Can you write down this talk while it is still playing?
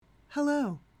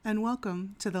Hello, and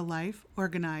welcome to the Life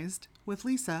Organized with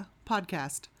Lisa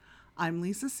podcast. I'm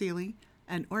Lisa Seeley,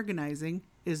 and organizing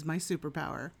is my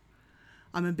superpower.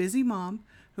 I'm a busy mom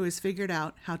who has figured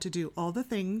out how to do all the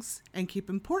things and keep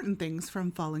important things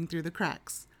from falling through the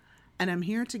cracks. And I'm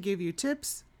here to give you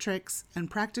tips, tricks,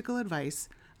 and practical advice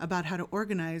about how to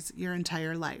organize your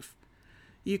entire life.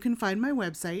 You can find my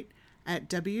website at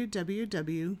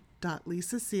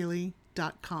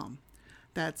www.lisaseeley.com.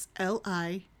 That's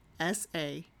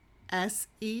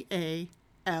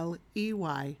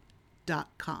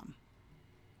LISASEALEY.com.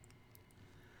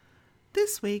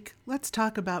 This week, let's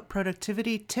talk about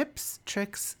productivity tips,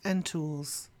 tricks, and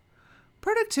tools.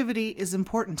 Productivity is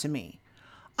important to me.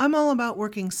 I'm all about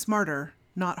working smarter,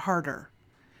 not harder.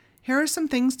 Here are some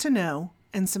things to know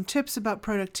and some tips about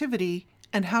productivity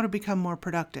and how to become more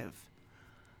productive.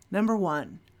 Number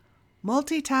 1,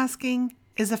 multitasking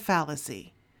is a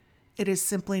fallacy. It is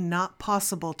simply not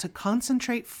possible to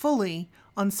concentrate fully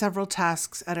on several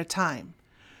tasks at a time.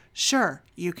 Sure,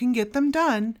 you can get them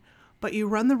done, but you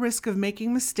run the risk of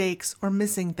making mistakes or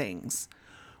missing things.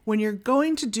 When you're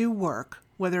going to do work,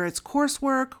 whether it's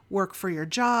coursework, work for your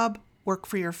job, work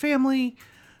for your family,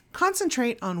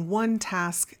 concentrate on one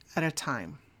task at a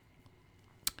time.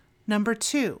 Number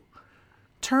 2,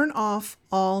 turn off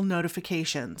all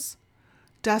notifications.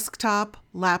 Desktop,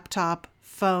 laptop,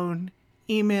 phone,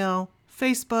 email,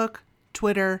 Facebook,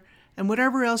 Twitter, and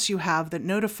whatever else you have that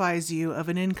notifies you of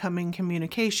an incoming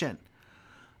communication.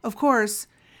 Of course,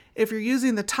 if you're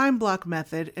using the time block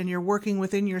method and you're working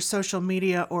within your social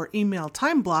media or email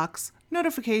time blocks,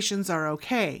 notifications are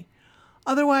okay.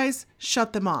 Otherwise,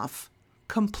 shut them off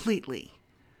completely.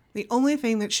 The only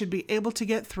thing that should be able to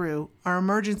get through are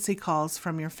emergency calls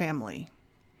from your family.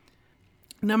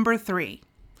 Number 3,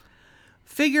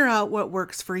 figure out what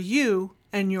works for you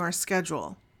and your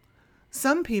schedule.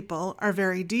 Some people are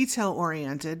very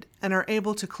detail-oriented and are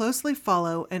able to closely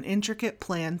follow an intricate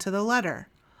plan to the letter.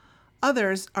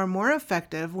 Others are more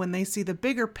effective when they see the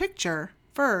bigger picture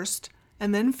first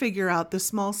and then figure out the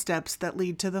small steps that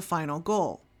lead to the final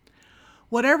goal.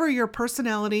 Whatever your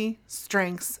personality,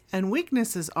 strengths, and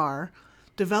weaknesses are,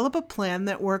 develop a plan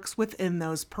that works within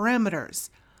those parameters.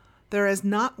 There is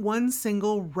not one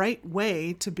single right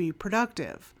way to be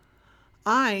productive.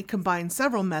 I combine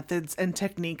several methods and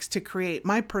techniques to create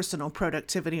my personal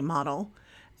productivity model,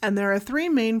 and there are 3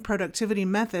 main productivity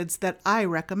methods that I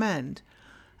recommend.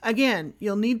 Again,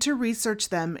 you'll need to research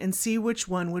them and see which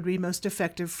one would be most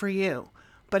effective for you,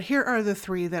 but here are the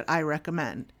 3 that I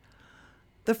recommend.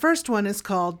 The first one is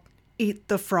called Eat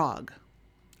the Frog.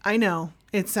 I know,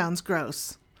 it sounds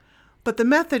gross, but the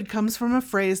method comes from a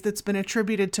phrase that's been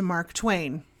attributed to Mark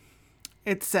Twain.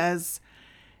 It says,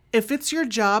 "If it's your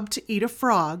job to eat a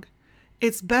frog,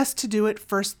 it's best to do it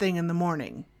first thing in the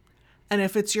morning. And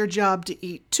if it's your job to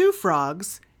eat 2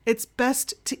 frogs, it's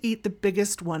best to eat the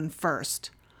biggest one first."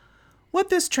 What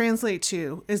this translates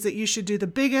to is that you should do the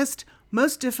biggest,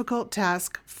 most difficult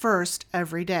task first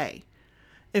every day.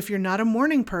 If you're not a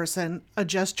morning person,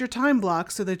 adjust your time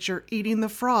block so that you're eating the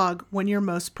frog when you're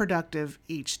most productive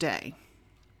each day.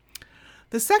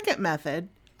 The second method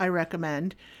I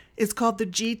recommend is called the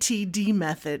GTD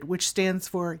method, which stands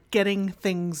for Getting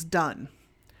Things Done.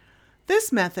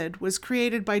 This method was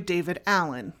created by David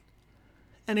Allen,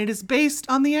 and it is based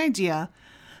on the idea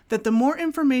that the more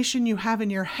information you have in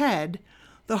your head,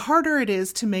 the harder it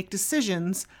is to make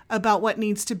decisions about what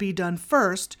needs to be done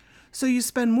first, so you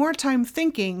spend more time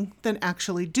thinking than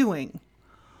actually doing.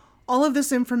 All of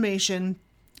this information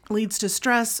leads to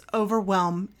stress,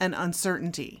 overwhelm, and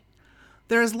uncertainty.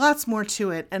 There is lots more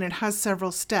to it, and it has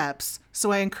several steps,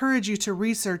 so I encourage you to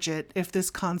research it if this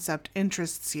concept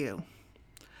interests you.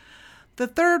 The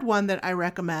third one that I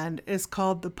recommend is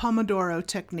called the Pomodoro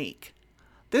Technique.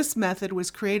 This method was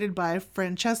created by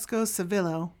Francesco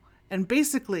Civillo, and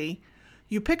basically,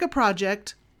 you pick a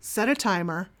project, set a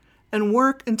timer, and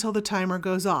work until the timer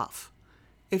goes off.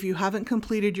 If you haven't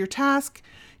completed your task,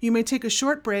 you may take a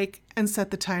short break and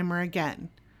set the timer again.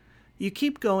 You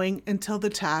keep going until the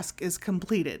task is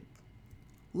completed.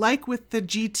 Like with the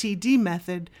GTD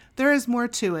method, there is more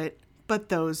to it, but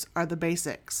those are the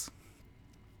basics.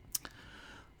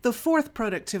 The fourth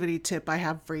productivity tip I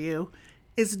have for you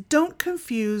is don't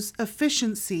confuse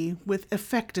efficiency with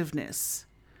effectiveness.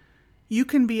 You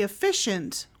can be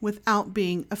efficient without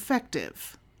being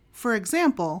effective. For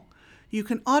example, you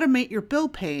can automate your bill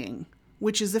paying,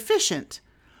 which is efficient.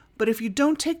 But if you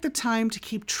don't take the time to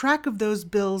keep track of those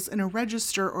bills in a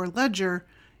register or ledger,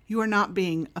 you are not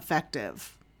being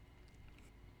effective.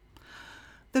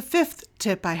 The fifth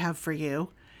tip I have for you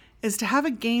is to have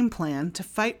a game plan to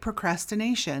fight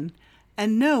procrastination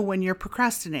and know when you're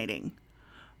procrastinating.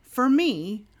 For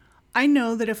me, I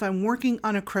know that if I'm working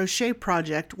on a crochet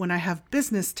project when I have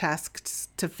business tasks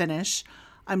to finish,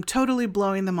 I'm totally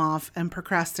blowing them off and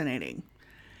procrastinating.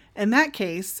 In that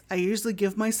case, I usually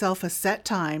give myself a set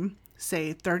time,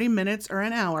 say 30 minutes or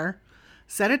an hour,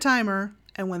 set a timer,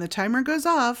 and when the timer goes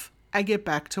off, I get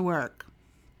back to work.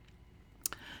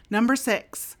 Number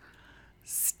 6,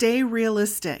 stay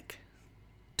realistic.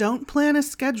 Don't plan a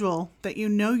schedule that you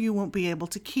know you won't be able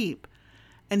to keep.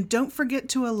 And don't forget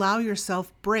to allow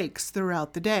yourself breaks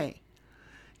throughout the day.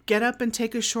 Get up and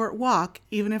take a short walk,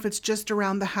 even if it's just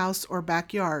around the house or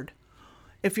backyard.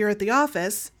 If you're at the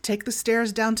office, take the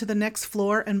stairs down to the next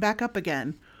floor and back up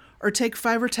again. Or take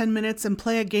 5 or 10 minutes and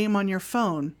play a game on your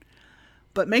phone.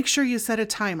 But make sure you set a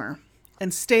timer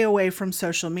and stay away from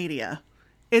social media.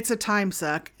 It's a time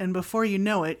suck, and before you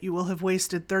know it, you will have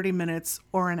wasted 30 minutes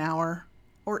or an hour,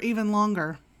 or even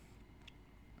longer.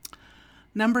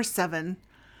 Number 7,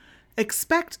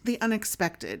 expect the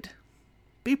unexpected.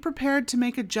 Be prepared to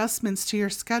make adjustments to your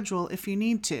schedule if you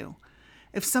need to.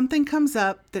 If something comes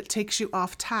up that takes you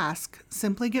off task,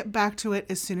 simply get back to it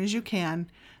as soon as you can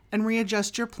and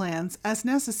readjust your plans as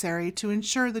necessary to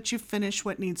ensure that you finish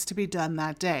what needs to be done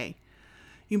that day.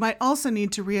 You might also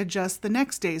need to readjust the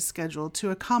next day's schedule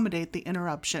to accommodate the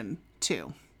interruption,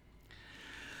 too.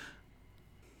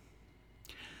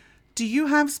 Do you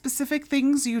have specific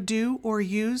things you do or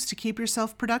use to keep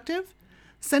yourself productive?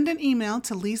 Send an email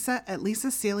to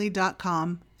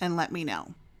lisa@lisaseely.com and let me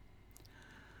know.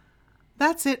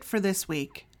 That's it for this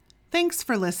week. Thanks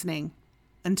for listening.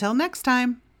 Until next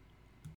time.